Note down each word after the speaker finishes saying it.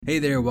Hey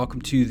there, welcome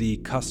to the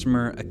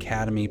Customer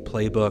Academy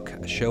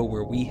Playbook, a show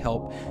where we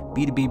help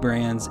B2B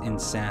brands in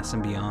SaaS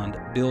and beyond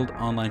build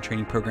online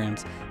training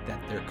programs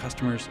that their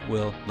customers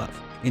will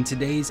love. In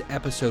today's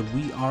episode,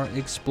 we are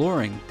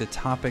exploring the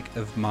topic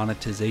of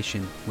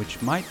monetization,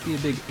 which might be a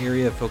big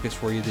area of focus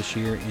for you this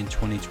year in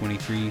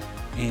 2023.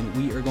 And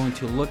we are going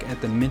to look at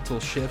the mental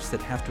shifts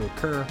that have to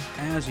occur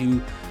as you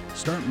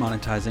start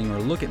monetizing or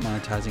look at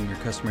monetizing your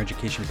customer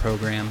education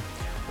program.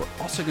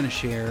 We're also going to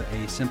share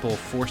a simple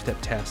 4-step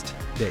test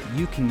that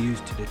you can use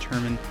to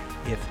determine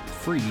if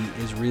free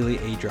is really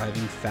a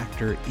driving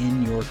factor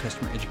in your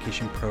customer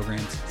education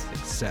program's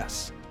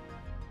success.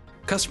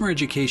 Customer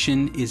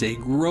education is a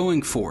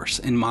growing force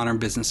in modern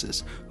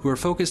businesses who are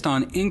focused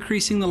on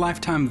increasing the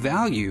lifetime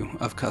value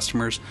of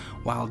customers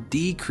while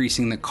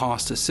decreasing the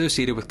cost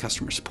associated with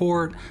customer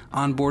support,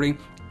 onboarding,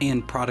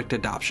 and product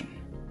adoption.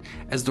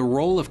 As the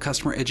role of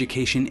customer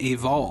education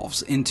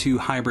evolves into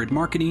hybrid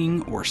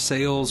marketing or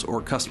sales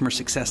or customer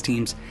success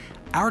teams,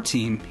 our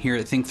team here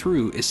at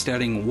ThinkThru is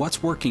studying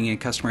what's working in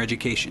customer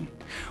education.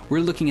 We're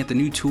looking at the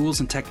new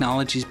tools and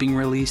technologies being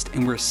released,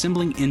 and we're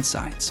assembling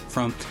insights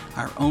from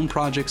our own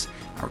projects,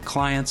 our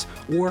clients,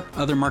 or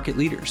other market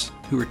leaders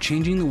who are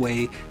changing the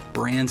way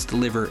brands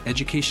deliver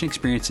education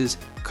experiences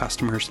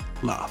customers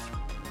love.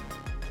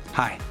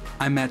 Hi.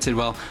 I'm Matt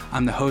Tidwell.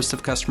 I'm the host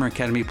of Customer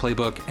Academy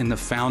Playbook and the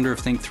founder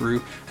of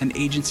ThinkThru, an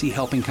agency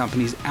helping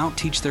companies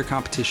out-teach their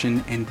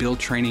competition and build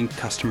training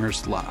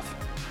customers love.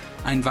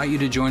 I invite you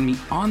to join me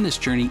on this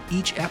journey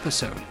each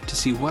episode to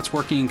see what's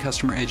working in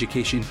customer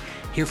education,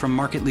 hear from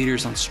market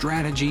leaders on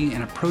strategy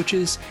and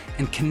approaches,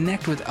 and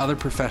connect with other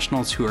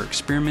professionals who are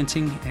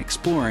experimenting and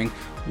exploring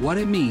what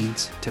it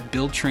means to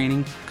build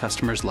training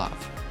customers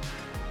love.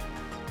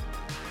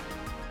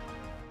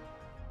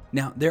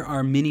 Now, there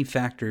are many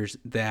factors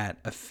that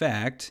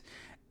affect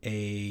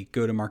a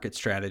go-to-market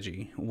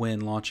strategy when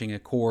launching a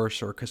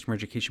course or a customer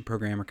education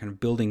program or kind of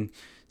building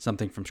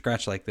something from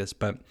scratch like this.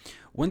 But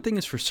one thing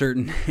is for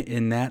certain,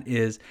 and that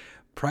is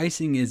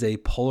pricing is a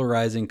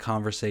polarizing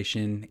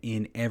conversation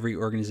in every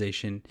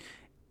organization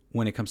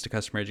when it comes to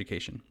customer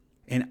education.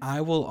 And I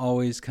will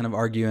always kind of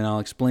argue, and I'll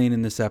explain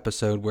in this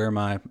episode where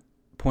my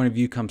point of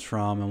view comes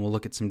from, and we'll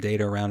look at some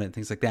data around it and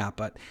things like that.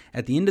 But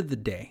at the end of the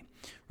day,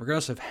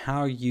 regardless of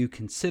how you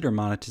consider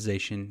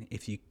monetization,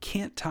 if you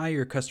can't tie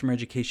your customer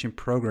education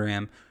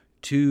program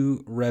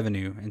to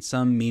revenue in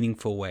some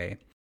meaningful way,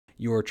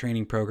 your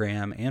training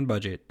program and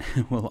budget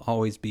will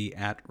always be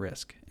at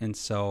risk. And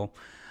so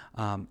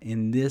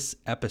in this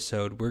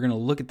episode, we're going to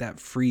look at that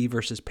free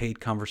versus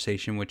paid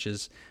conversation, which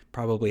is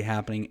probably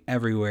happening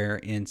everywhere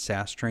in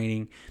SaaS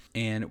training.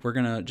 And we're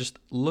going to just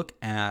look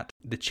at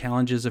the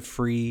challenges of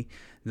free,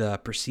 the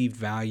perceived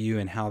value,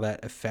 and how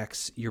that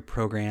affects your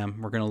program.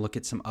 We're going to look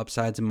at some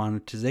upsides in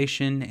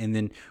monetization. And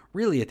then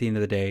really at the end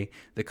of the day,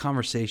 the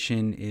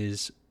conversation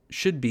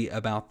should be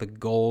about the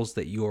goals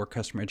that your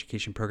customer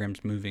education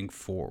program's moving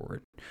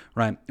forward,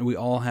 right? We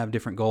all have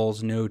different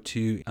goals. No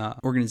two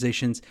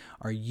organizations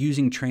are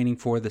using training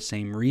for the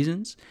same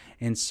reasons.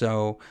 And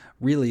so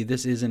really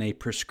this isn't a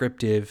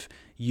prescriptive,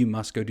 you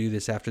must go do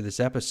this after this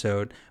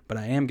episode, but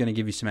I am going to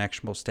give you some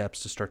actionable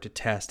steps to start to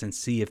test and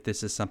see if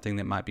this is something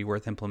that might be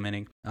worth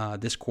implementing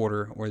this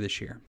quarter or this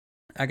year.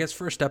 I guess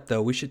first up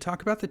though, we should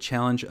talk about the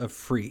challenge of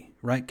free,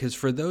 right? Because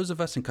for those of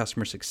us in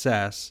customer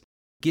success,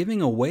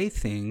 giving away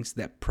things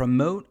that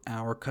promote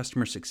our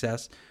customer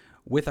success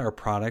with our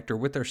product or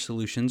with our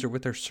solutions or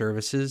with our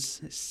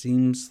services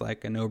seems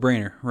like a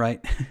no-brainer,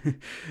 right?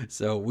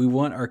 So we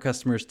want our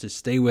customers to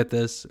stay with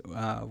us.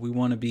 We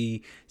want to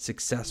be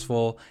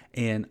successful.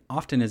 And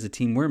often as a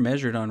team, we're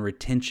measured on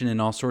retention and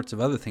all sorts of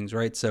other things,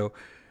 right? So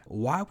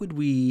why would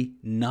we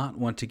not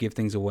want to give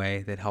things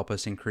away that help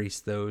us increase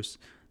those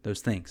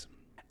things?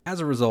 As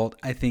a result,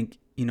 I think,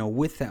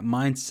 with that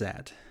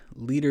mindset,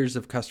 leaders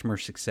of customer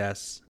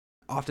success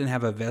often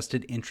have a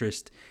vested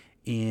interest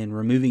in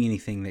removing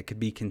anything that could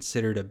be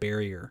considered a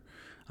barrier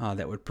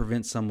that would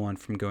prevent someone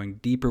from going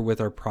deeper with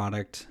our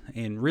product,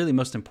 and really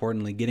most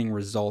importantly, getting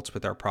results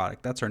with our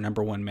product. That's our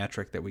number one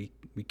metric that we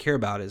care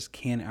about, is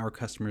can our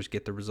customers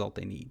get the result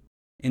they need?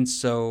 And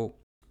so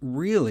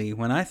really,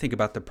 when I think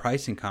about the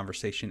pricing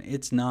conversation,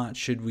 it's not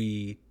should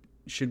we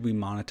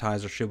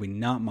monetize or should we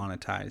not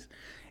monetize?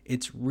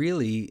 It's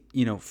really,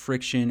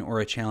 friction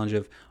or a challenge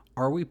of,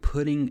 are we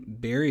putting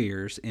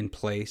barriers in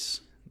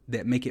place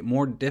that make it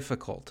more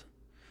difficult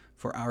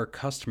for our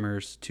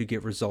customers to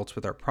get results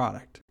with our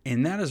product?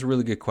 And that is a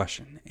really good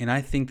question. And I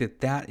think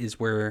that is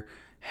where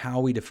how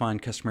we define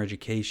customer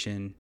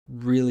education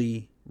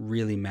really,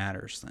 really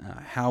matters.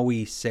 How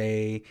we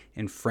say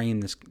and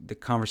frame the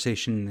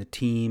conversation and the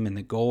team and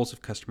the goals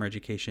of customer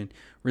education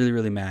really,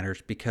 really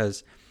matters,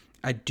 because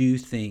I do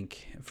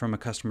think from a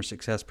customer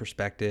success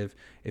perspective,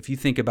 if you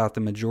think about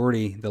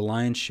the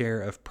lion's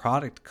share of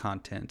product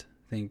content,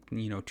 think,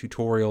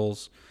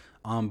 tutorials,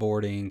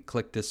 onboarding,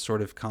 click this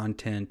sort of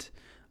content,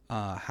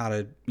 how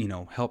to,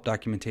 help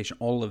documentation,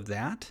 all of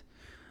that,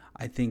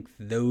 I think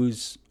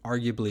those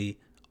arguably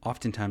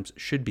oftentimes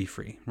should be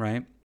free,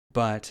 right?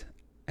 But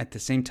at the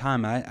same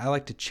time, I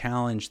like to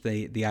challenge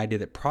the idea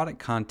that product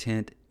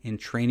content and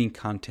training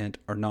content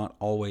are not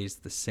always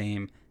the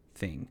same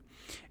thing.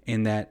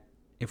 And that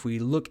if we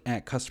look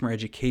at customer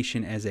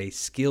education as a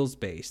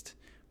skills-based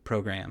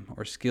program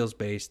or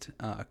skills-based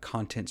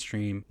content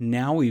stream,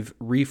 now we've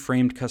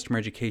reframed customer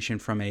education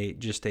from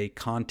just a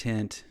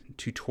content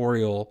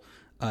tutorial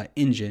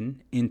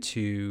engine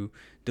into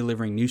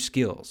delivering new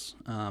skills,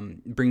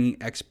 bringing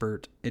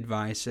expert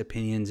advice,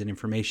 opinions, and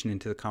information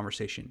into the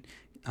conversation,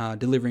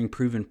 delivering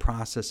proven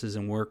processes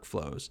and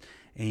workflows,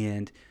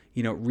 and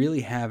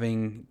really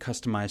having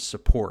customized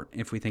support,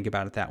 if we think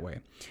about it that way.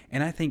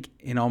 And I think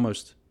in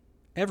almost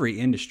every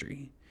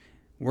industry,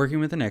 working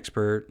with an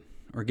expert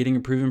or getting a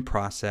proven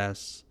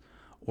process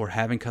or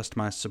having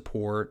customized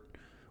support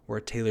or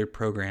a tailored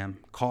program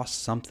costs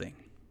something,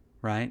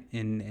 right?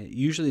 And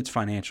usually it's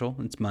financial,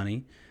 it's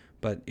money,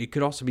 but it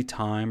could also be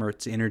time or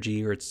it's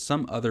energy or it's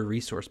some other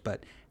resource.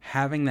 But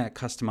having that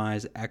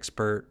customized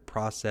expert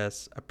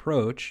process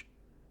approach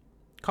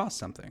costs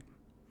something.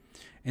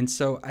 And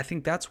so I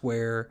think that's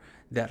where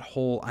that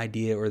whole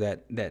idea or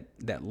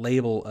that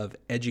label of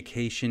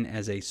education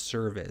as a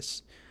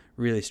service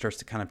really starts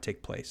to kind of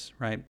take place,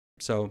 right?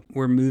 So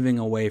we're moving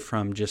away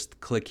from just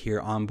click here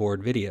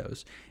onboard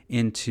videos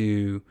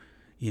into,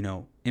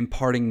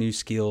 imparting new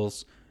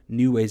skills,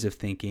 new ways of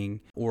thinking,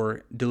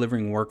 or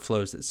delivering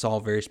workflows that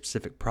solve very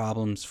specific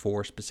problems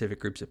for specific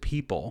groups of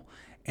people.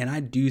 And I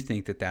do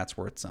think that that's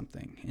worth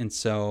something. And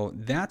so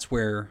that's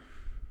where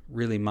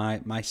really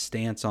my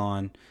stance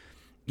on,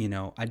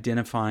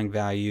 identifying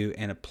value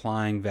and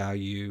applying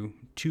value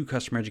to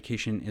customer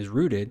education is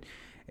rooted,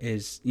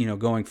 is,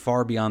 going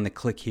far beyond the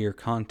click here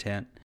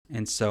content.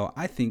 And so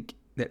I think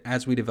that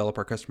as we develop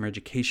our customer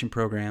education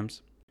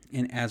programs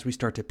and as we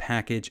start to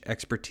package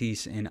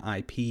expertise in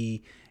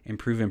IP and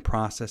proven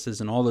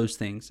processes and all those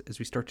things, as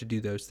we start to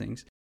do those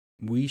things,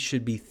 we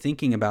should be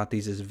thinking about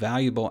these as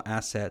valuable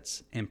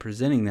assets and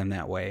presenting them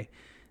that way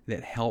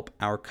that help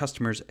our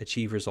customers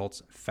achieve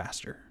results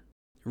faster.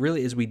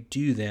 Really, as we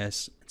do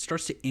this, it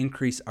starts to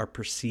increase our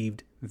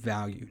perceived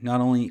value,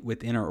 not only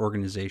within our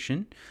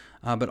organization,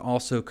 but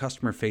also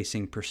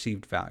customer-facing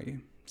perceived value.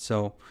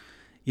 So,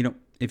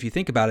 if you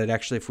think about it,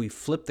 actually, if we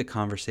flip the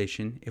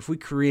conversation, if we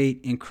create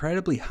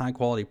incredibly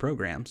high-quality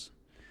programs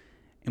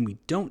and we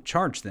don't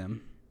charge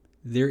them,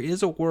 there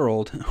is a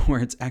world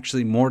where it's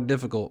actually more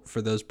difficult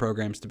for those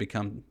programs to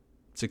become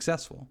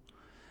successful.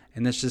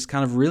 And that's just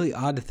kind of really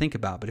odd to think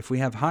about. But if we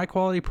have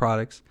high-quality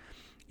products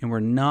and we're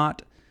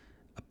not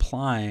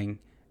applying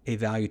a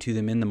value to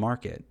them in the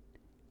market,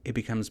 it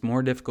becomes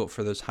more difficult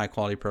for those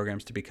high-quality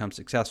programs to become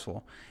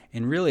successful.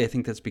 And really, I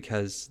think that's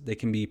because they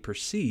can be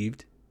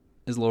perceived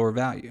as lower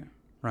value,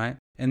 right?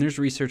 And there's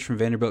research from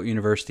Vanderbilt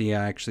University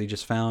I actually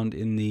just found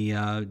in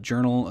the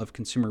Journal of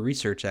Consumer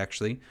Research,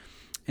 actually.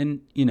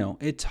 And,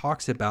 it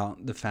talks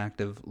about the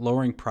fact of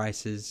lowering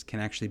prices can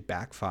actually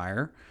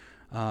backfire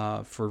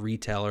for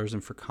retailers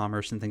and for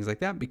commerce and things like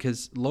that,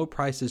 because low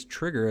prices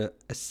trigger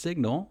a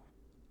signal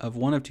of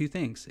one of two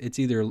things. It's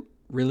either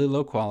really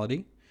low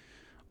quality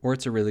or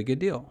it's a really good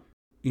deal.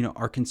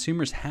 Our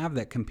consumers have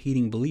that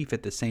competing belief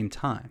at the same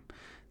time.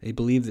 They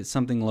believe that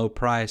something low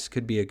price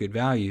could be a good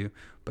value,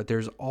 but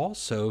there's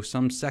also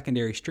some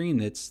secondary stream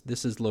this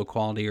is low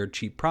quality or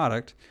cheap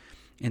product.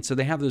 And so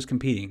they have those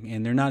competing,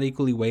 and they're not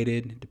equally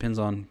weighted. It depends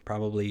on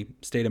probably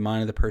state of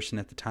mind of the person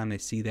at the time they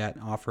see that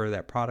offer,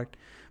 that product.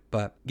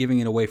 But giving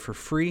it away for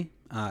free,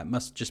 it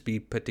must just be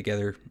put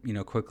together,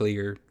 quickly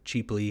or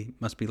cheaply,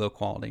 must be low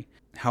quality.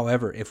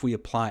 However, if we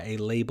apply a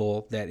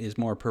label that is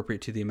more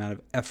appropriate to the amount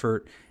of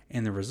effort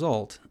and the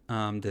result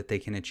that they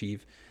can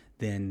achieve,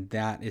 then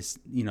that is,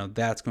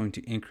 that's going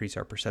to increase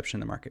our perception in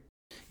the market.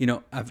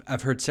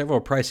 I've heard several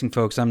pricing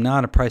folks. I'm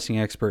not a pricing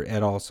expert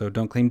at all, so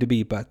don't claim to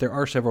be, but there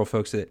are several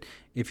folks that,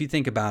 if you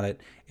think about it,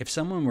 if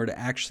someone were to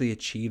actually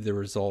achieve the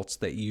results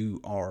that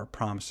you are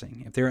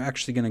promising, if they're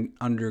actually going to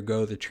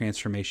undergo the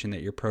transformation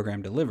that your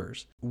program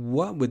delivers,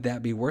 what would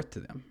that be worth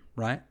to them,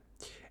 right?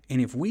 And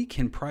if we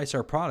can price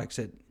our products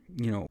at,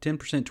 10%,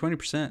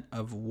 20%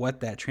 of what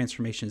that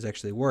transformation is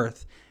actually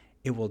worth,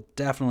 it will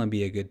definitely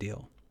be a good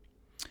deal.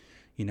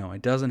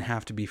 It doesn't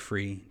have to be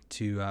free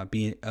to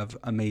be of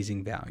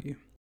amazing value.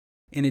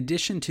 In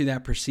addition to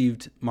that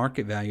perceived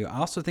market value, I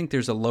also think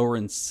there's a lower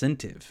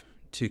incentive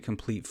to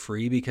complete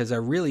free, because I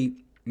really,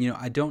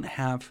 I don't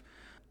have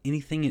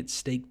anything at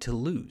stake to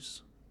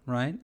lose,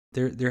 right?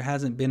 There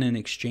hasn't been an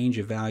exchange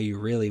of value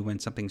really when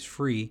something's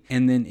free.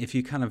 And then if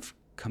you kind of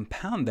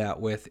compound that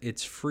with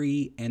it's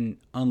free and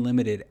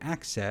unlimited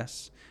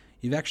access,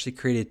 you've actually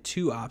created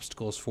two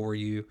obstacles for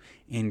you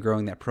in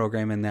growing that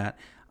program, in that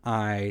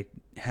I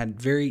had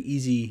very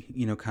easy,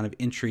 kind of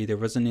entry. There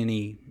wasn't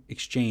any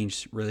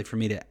exchange really for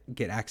me to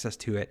get access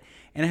to it.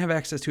 And I have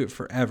access to it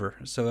forever.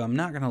 So I'm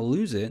not going to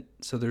lose it.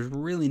 So there's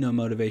really no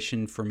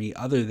motivation for me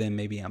other than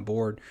maybe I'm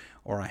bored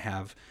or I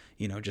have,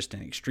 just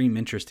an extreme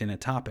interest in a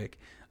topic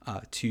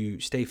to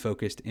stay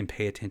focused and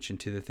pay attention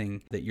to the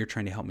thing that you're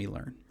trying to help me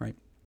learn, right?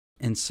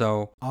 And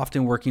so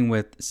often working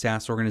with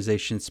SaaS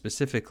organizations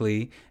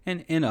specifically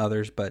and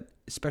others, but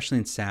especially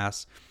in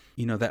SaaS,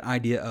 that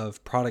idea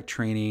of product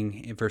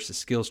training versus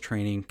skills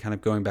training, kind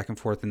of going back and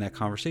forth in that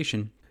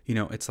conversation,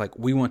 it's like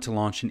we want to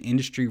launch an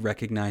industry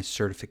recognized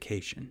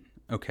certification.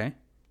 Okay,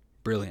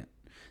 brilliant.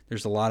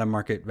 There's a lot of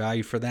market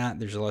value for that.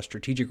 There's a lot of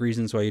strategic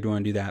reasons why you'd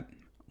want to do that.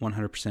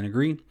 100%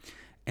 agree.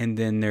 And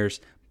then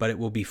but it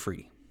will be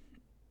free.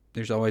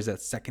 There's always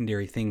that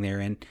secondary thing there.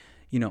 And,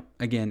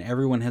 again,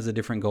 everyone has a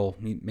different goal.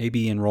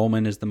 Maybe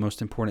enrollment is the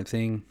most important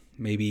thing.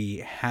 Maybe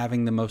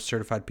having the most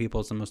certified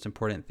people is the most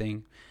important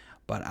thing.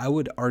 But I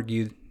would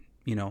argue,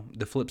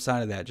 the flip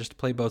side of that, just to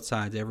play both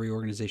sides, every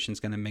organization is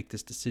going to make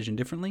this decision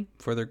differently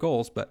for their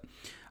goals. But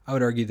I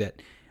would argue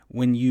that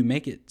when you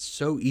make it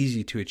so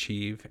easy to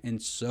achieve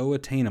and so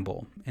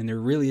attainable, and there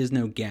really is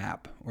no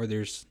gap, or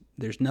there's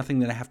nothing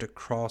that I have to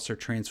cross or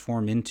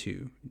transform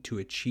into to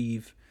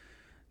achieve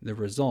the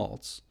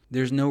results,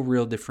 there's no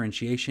real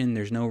differentiation,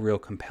 there's no real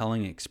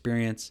compelling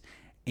experience,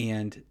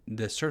 and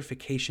the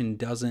certification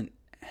doesn't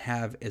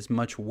have as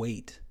much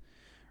weight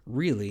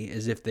really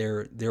as if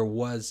there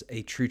was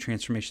a true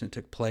transformation that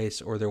took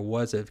place, or there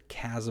was a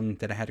chasm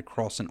that I had to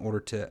cross in order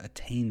to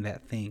attain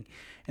that thing.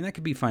 And that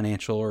could be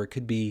financial, or it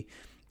could be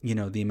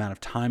the amount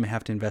of time I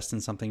have to invest in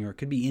something, or it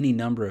could be any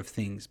number of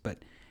things.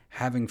 But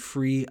having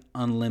free,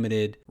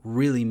 unlimited,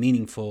 really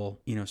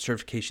meaningful,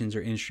 certifications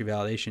or industry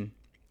validation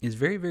is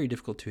very, very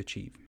difficult to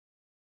achieve.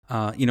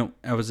 I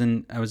was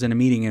in a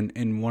meeting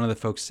and one of the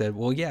folks said,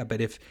 well, yeah,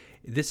 but if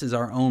this is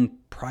our own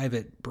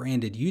private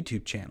branded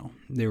YouTube channel,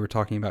 they were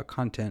talking about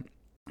content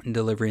and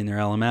delivery in their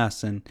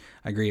LMS. And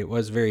I agree, it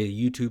was very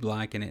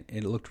YouTube-like and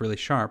it looked really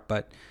sharp.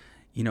 But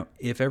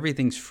if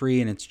everything's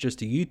free and it's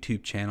just a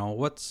YouTube channel,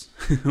 what's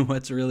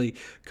really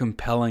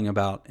compelling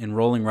about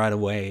enrolling right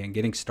away and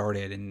getting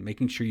started and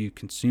making sure you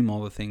consume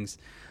all the things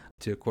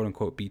to quote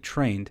unquote be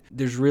trained?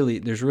 There's really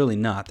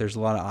not. There's a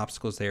lot of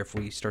obstacles there if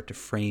we start to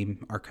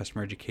frame our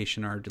customer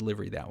education, our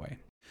delivery that way.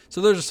 So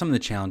those are some of the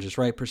challenges,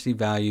 right? Perceived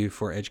value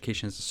for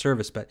education as a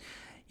service. But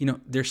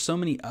there's so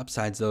many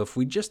upsides though. If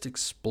we just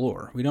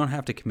explore, we don't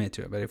have to commit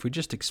to it, but if we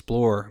just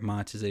explore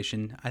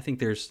monetization, I think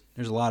there's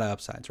a lot of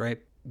upsides, right?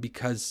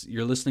 Because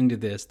you're listening to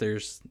this,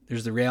 there's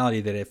the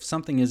reality that if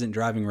something isn't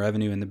driving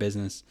revenue in the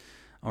business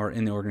or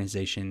in the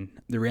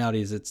organization, the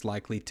reality is it's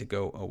likely to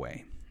go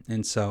away.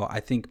 And so I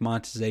think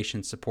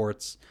monetization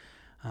supports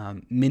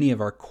many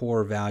of our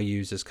core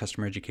values as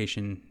customer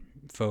education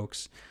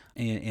folks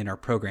in our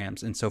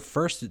programs. And so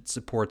first, it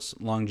supports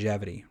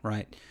longevity,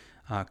 right?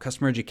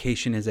 Customer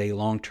education is a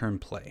long-term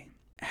play.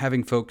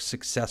 Having folks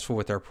successful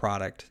with our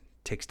product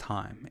takes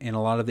time. And a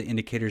lot of the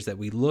indicators that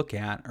we look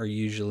at are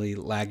usually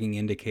lagging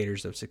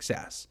indicators of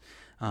success.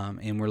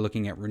 And we're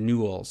looking at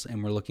renewals,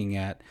 and we're looking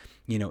at,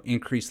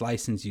 increased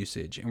license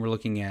usage, and we're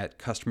looking at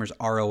customers'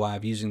 ROI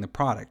of using the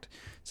product.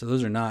 So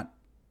those are not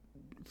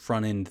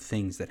front-end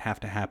things that have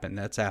to happen.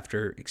 That's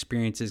after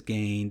experience is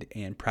gained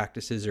and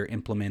practices are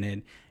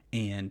implemented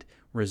and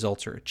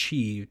results are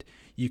achieved.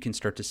 You can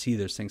start to see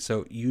those things.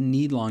 So you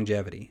need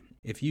longevity.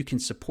 If you can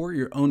support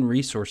your own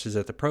resources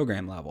at the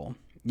program level,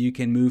 you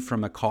can move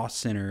from a cost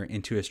center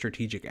into a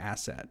strategic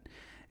asset.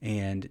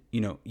 And,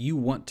 you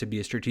want to be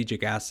a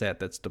strategic asset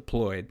that's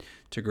deployed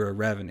to grow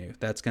revenue.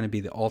 That's going to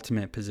be the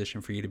ultimate position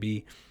for you to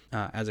be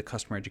as a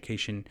customer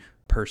education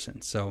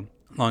person. So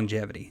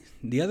longevity.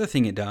 The other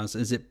thing it does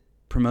is it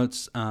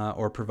promotes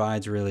or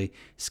provides really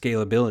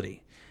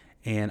scalability.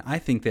 And I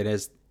think that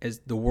as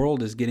the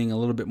world is getting a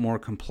little bit more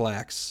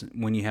complex,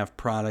 when you have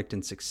product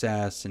and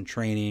success and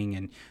training,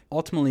 and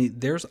ultimately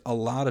there's a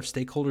lot of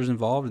stakeholders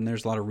involved and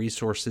there's a lot of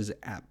resources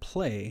at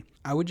play,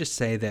 I would just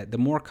say that the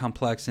more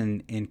complex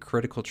and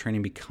critical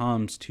training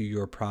becomes to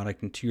your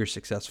product and to your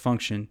success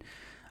function,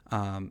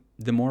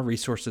 the more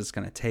resources it's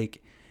going to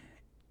take.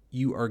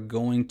 You are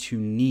going to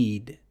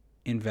need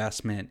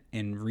investment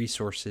and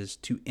resources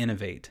to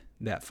innovate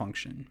that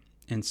function.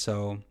 And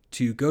so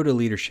to go to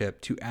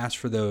leadership, to ask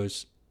for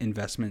those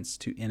investments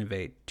to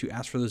innovate, to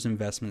ask for those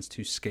investments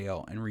to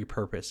scale and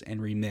repurpose and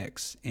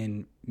remix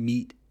and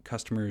meet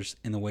customers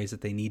in the ways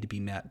that they need to be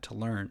met to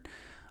learn,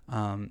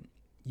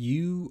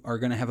 you are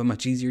going to have a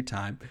much easier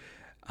time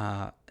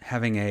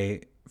having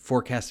a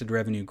forecasted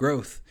revenue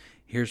growth.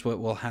 Here's what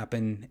will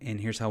happen, and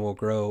here's how we'll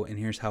grow, and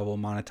here's how we'll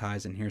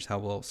monetize, and here's how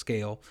we'll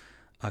scale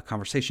a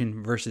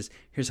conversation versus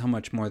here's how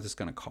much more this is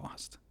going to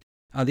cost.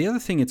 The other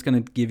thing it's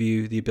going to give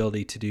you the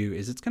ability to do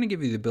is it's going to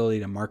give you the ability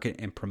to market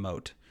and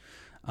promote.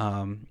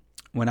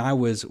 When I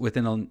was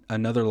within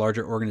another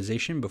larger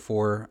organization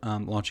before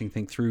launching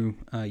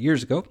ThinkThru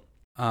years ago,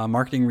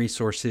 marketing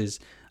resources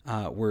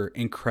were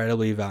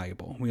incredibly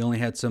valuable. We only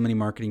had so many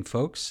marketing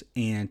folks,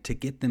 and to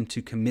get them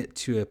to commit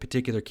to a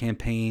particular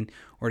campaign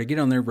or to get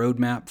on their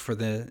roadmap for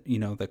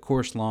the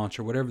course launch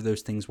or whatever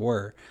those things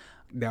were,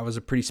 that was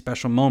a pretty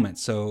special moment.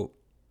 So,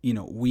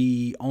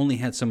 we only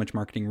had so much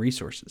marketing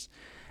resources.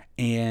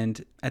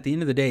 And at the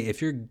end of the day,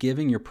 if you're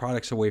giving your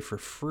products away for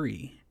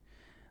free,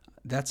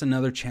 that's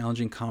another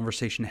challenging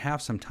conversation to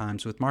have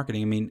sometimes with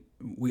marketing. I mean,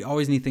 we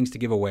always need things to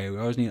give away. We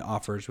always need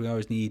offers. We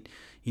always need,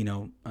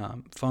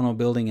 funnel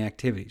building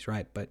activities,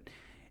 right? But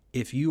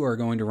if you are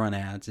going to run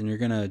ads and you're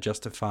going to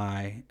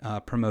justify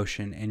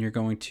promotion and you're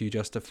going to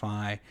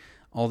justify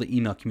all the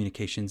email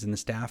communications and the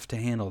staff to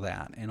handle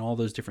that and all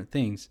those different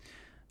things,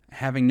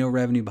 having no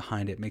revenue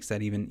behind it makes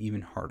that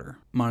even harder.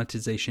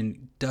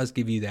 Monetization does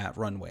give you that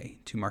runway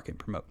to market and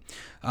promote.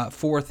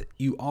 Fourth,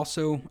 you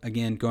also,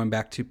 again, going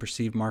back to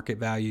perceived market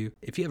value,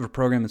 if you have a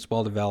program that's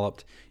well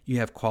developed, you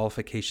have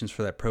qualifications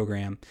for that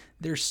program,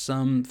 there's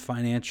some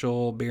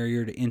financial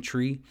barrier to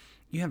entry.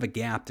 You have a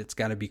gap that's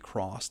got to be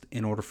crossed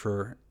in order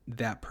for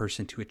that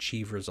person to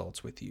achieve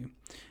results with you.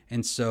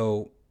 And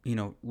so,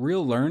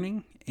 real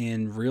learning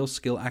and real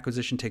skill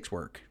acquisition takes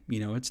work.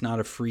 It's not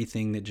a free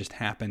thing that just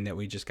happened that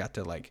we just got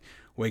to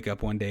wake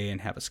up one day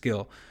and have a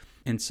skill.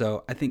 And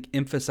so I think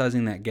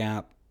emphasizing that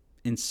gap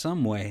in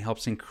some way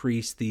helps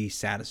increase the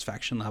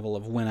satisfaction level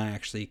of when I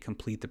actually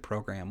complete the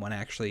program, when I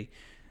actually,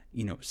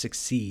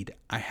 succeed.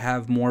 I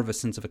have more of a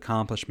sense of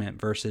accomplishment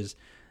versus,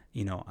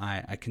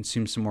 I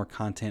consumed some more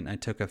content. I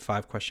took a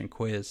 5-question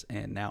quiz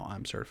and now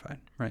I'm certified,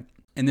 right?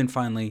 And then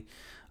finally,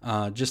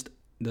 just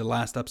the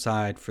last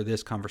upside for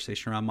this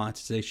conversation around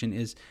monetization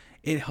is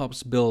it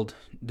helps build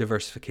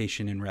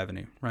diversification in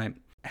revenue, right?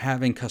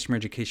 Having customer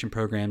education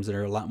programs that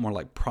are a lot more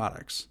like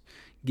products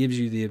gives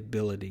you the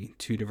ability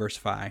to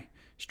diversify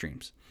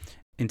streams.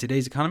 In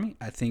today's economy,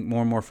 I think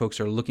more and more folks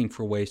are looking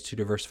for ways to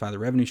diversify the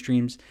revenue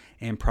streams,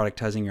 and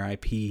productizing your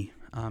IP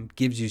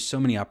gives you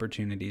so many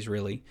opportunities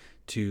really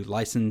to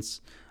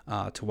license,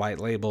 to white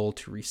label,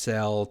 to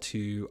resell,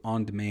 to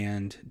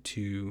on-demand,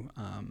 to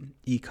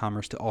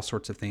e-commerce, to all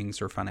sorts of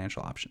things or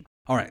financial option.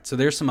 All right, so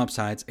there's some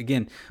upsides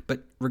again,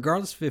 but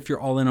regardless of if you're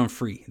all in on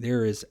free,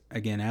 there is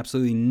again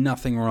absolutely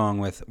nothing wrong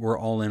with we're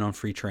all in on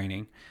free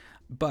training.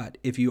 But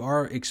if you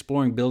are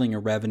exploring building a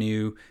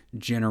revenue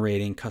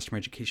generating customer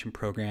education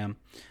program,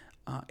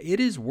 it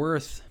is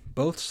worth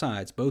both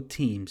sides, both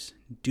teams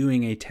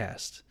doing a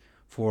test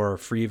for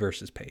free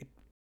versus paid.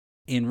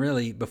 And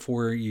really,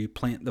 before you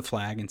plant the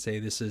flag and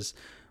say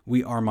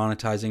we are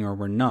monetizing or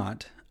we're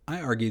not,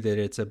 I argue that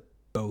it's a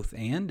both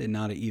and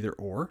not a either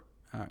or.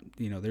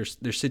 There's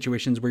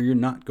situations where you're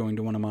not going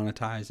to want to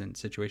monetize and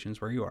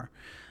situations where you are.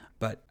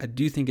 But I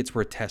do think it's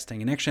worth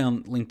testing. And actually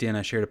on LinkedIn,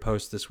 I shared a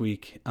post this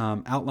week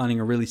outlining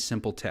a really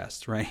simple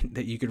test, right,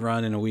 that you could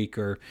run in a week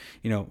or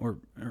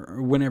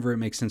whenever it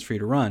makes sense for you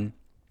to run,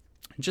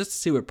 just to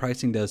see what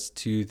pricing does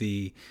to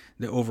the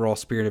overall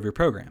spirit of your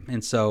program.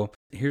 And so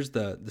here's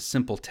the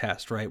simple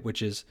test, right,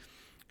 which is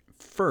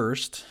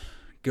first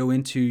go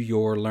into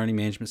your learning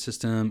management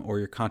system or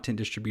your content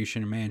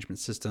distribution and management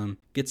system,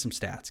 get some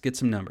stats, get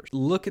some numbers.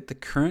 Look at the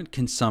current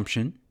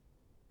consumption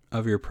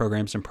of your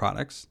programs and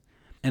products,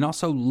 and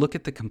also look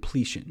at the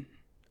completion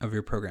of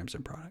your programs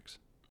and products.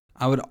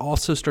 I would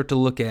also start to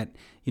look at,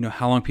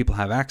 how long people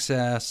have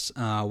access,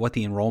 what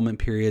the enrollment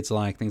period's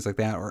like, things like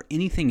that, or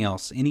anything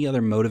else, any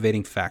other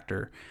motivating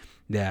factor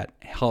that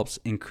helps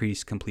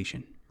increase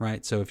completion,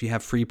 right? So if you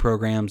have free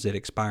programs that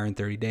expire in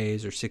 30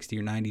 days or 60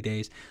 or 90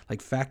 days,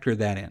 factor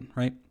that in,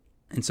 right?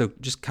 And so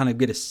just kind of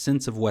get a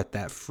sense of what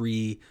that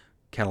free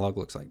catalog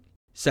looks like.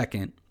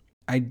 Second,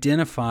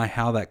 identify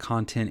how that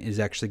content is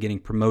actually getting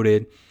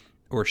promoted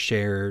or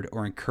shared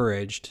or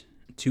encouraged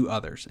to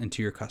others and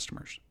to your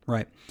customers,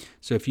 right?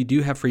 So if you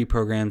do have free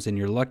programs and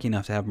you're lucky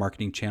enough to have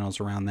marketing channels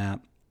around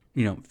that,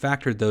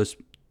 factor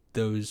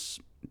those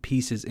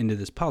pieces into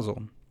this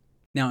puzzle.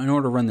 Now, in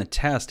order to run the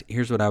test,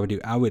 here's what I would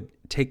do. I would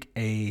take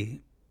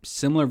a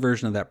similar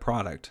version of that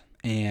product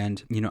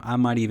and, I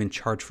might even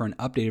charge for an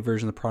updated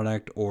version of the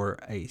product or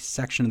a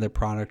section of the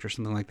product or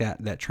something like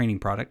that training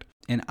product.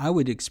 And I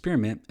would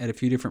experiment at a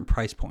few different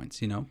price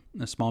points,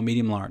 a small,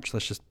 medium, large.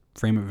 Let's just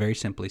frame it very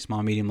simply,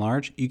 small, medium,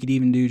 large. You could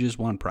even do just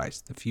one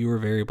price. The fewer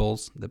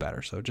variables, the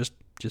better. So just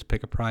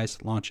pick a price,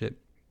 launch it.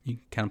 You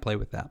can kind of play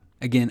with that.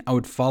 Again, I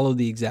would follow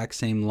the exact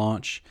same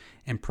launch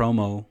and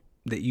promo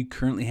that you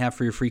currently have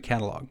for your free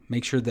catalog.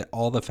 Make sure that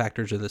all the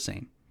factors are the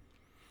same.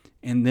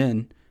 And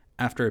then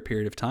after a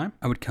period of time,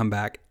 I would come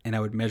back and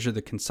I would measure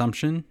the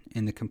consumption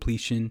and the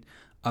completion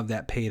of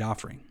that paid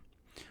offering,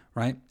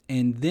 right?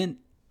 And then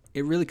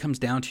it really comes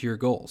down to your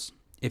goals.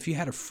 If you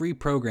had a free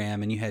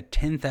program and you had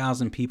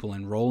 10,000 people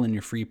enroll in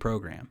your free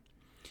program,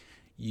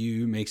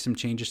 you make some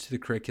changes to the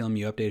curriculum,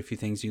 you update a few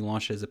things, you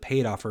launch it as a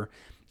paid offer,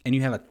 and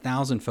you have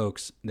 1,000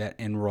 folks that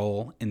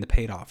enroll in the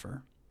paid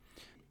offer.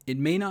 It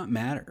may not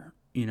matter,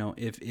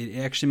 if it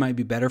actually might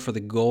be better for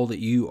the goal that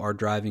you are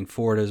driving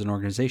forward as an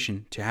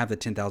organization to have the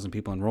 10,000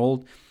 people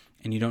enrolled,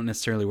 and you don't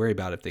necessarily worry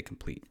about if they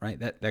complete, right?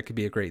 That could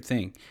be a great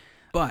thing.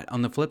 But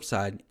on the flip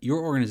side,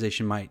 your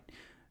organization might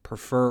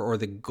prefer, or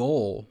the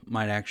goal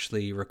might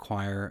actually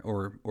require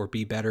or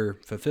be better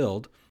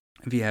fulfilled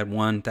if you had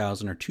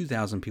 1,000 or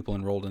 2,000 people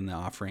enrolled in the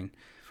offering,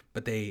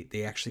 but they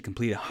actually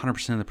complete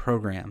 100% of the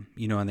program,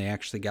 and they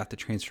actually got the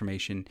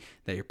transformation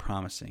that you're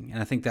promising.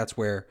 And I think that's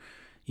where,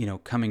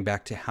 coming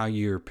back to how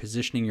you're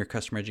positioning your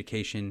customer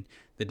education,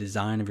 the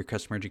design of your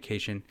customer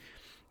education,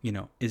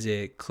 is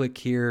it click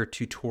here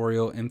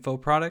tutorial info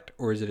product,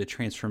 or is it a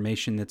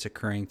transformation that's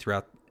occurring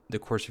throughout the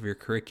course of your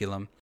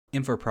curriculum?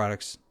 Info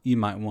products, you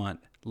might want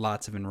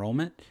lots of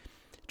enrollment.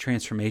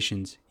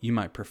 Transformations, you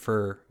might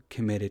prefer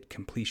committed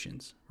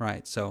completions,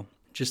 right? So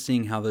just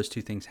seeing how those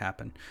two things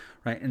happen,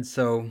 right? And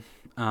so,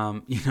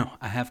 I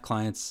have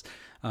clients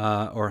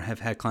or have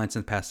had clients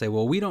in the past say,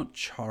 well, we don't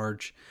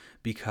charge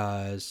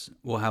because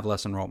we'll have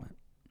less enrollment,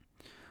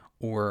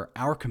 or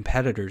our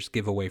competitors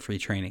give away free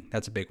training.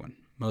 That's a big one.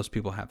 Most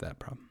people have that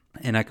problem.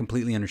 And I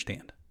completely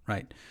understand,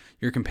 right?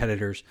 Your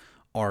competitors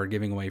are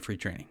giving away free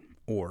training.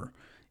 Or,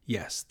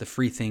 yes, the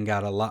free thing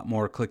got a lot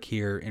more click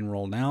here,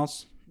 enroll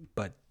nows,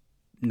 but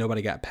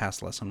nobody got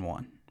past lesson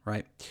 1,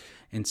 right?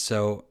 And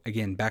so,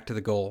 again, back to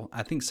the goal.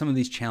 I think some of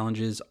these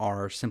challenges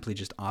are simply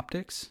just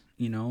optics.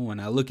 When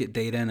I look at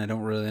data and I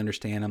don't really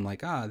understand, I'm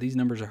like, these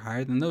numbers are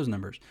higher than those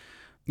numbers.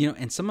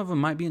 And some of them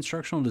might be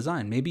instructional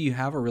design. Maybe you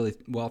have a really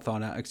well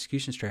thought out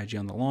execution strategy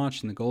on the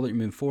launch and the goal that you're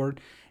moving forward,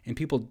 and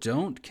people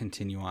don't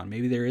continue on.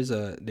 Maybe there's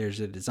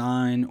a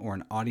design or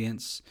an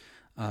audience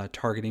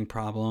targeting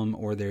problem,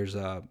 or there's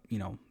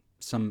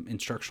some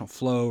instructional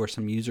flow or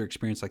some user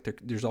experience. Like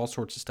there's all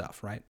sorts of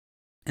stuff, right?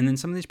 And then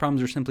some of these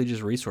problems are simply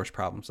just resource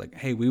problems. Like,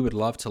 hey, we would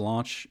love to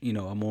launch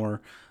a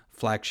more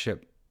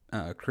flagship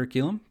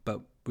curriculum,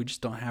 but we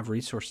just don't have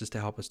resources to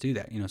help us do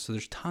that. So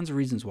there's tons of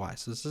reasons why.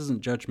 So this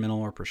isn't judgmental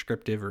or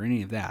prescriptive or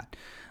any of that.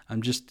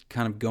 I'm just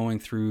kind of going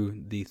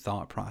through the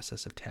thought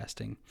process of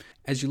testing.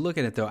 As you look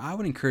at it, though, I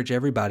would encourage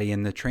everybody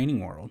in the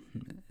training world,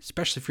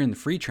 especially if you're in the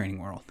free training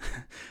world,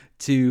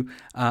 to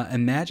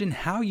imagine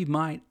how you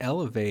might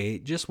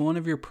elevate just one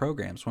of your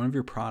programs, one of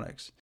your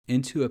products,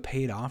 into a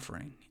paid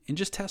offering, and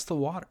just test the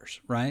waters,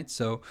 right?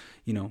 So,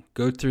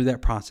 go through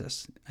that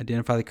process,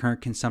 identify the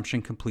current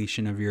consumption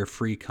completion of your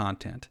free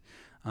content,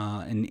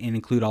 and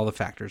include all the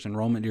factors,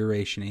 enrollment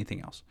duration,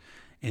 anything else.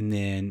 And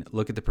then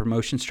look at the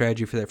promotion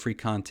strategy for that free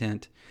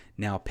content.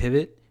 Now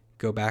pivot,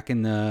 go back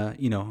in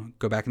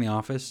the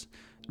office,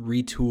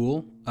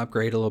 retool,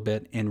 upgrade a little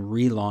bit, and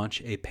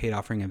relaunch a paid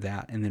offering of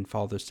that, and then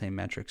follow those same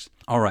metrics.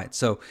 All right.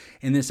 So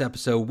in this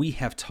episode, we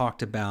have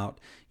talked about,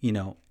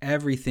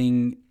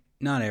 everything.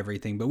 Not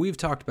everything, but we've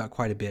talked about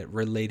quite a bit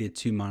related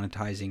to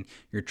monetizing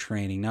your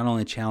training. Not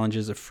only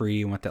challenges of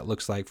free and what that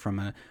looks like from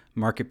a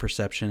market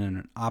perception and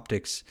an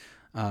optics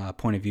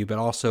point of view, but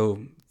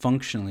also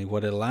functionally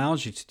what it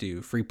allows you to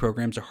do. Free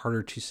programs are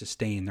harder to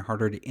sustain. They're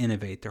harder to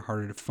innovate. They're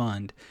harder to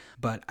fund.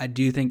 But I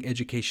do think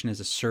education as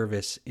a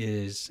service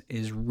is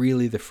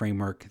really the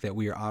framework that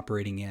we are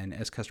operating in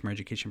as customer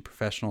education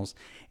professionals.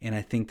 And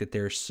I think that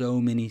there are so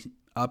many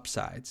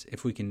upsides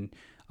if we can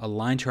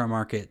align to our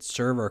market,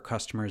 serve our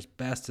customers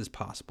best as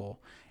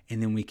possible,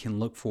 and then we can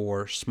look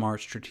for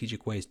smart,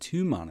 strategic ways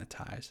to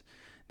monetize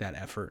that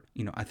effort.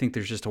 I think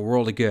there's just a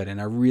world of good, and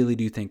I really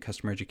do think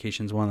customer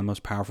education is one of the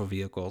most powerful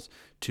vehicles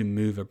to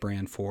move a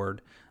brand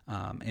forward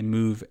and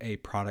move a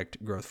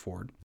product growth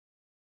forward.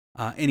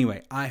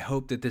 Anyway, I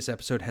hope that this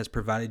episode has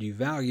provided you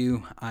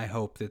value. I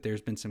hope that there's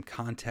been some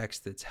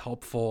context that's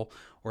helpful,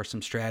 or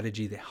some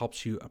strategy that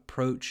helps you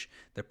approach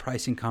the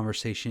pricing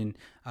conversation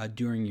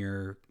during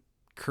your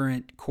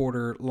current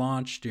quarter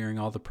launch, during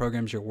all the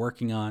programs you're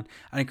working on.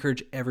 I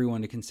encourage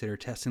everyone to consider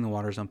testing the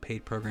waters on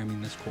paid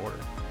programming this quarter.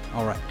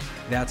 All right,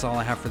 that's all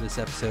I have for this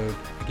episode.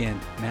 Again,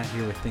 Matt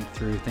here with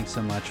ThinkThru. Thanks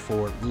so much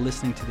for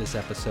listening to this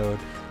episode.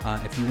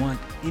 If you want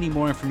any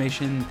more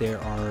information, there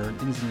are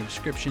things in the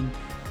description,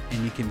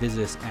 and you can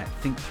visit us at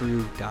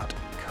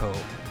ThinkThru.co.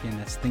 Again,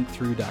 that's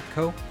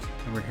ThinkThru.co,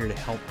 and we're here to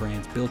help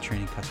brands build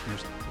training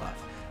customers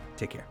love.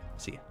 Take care.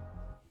 See ya.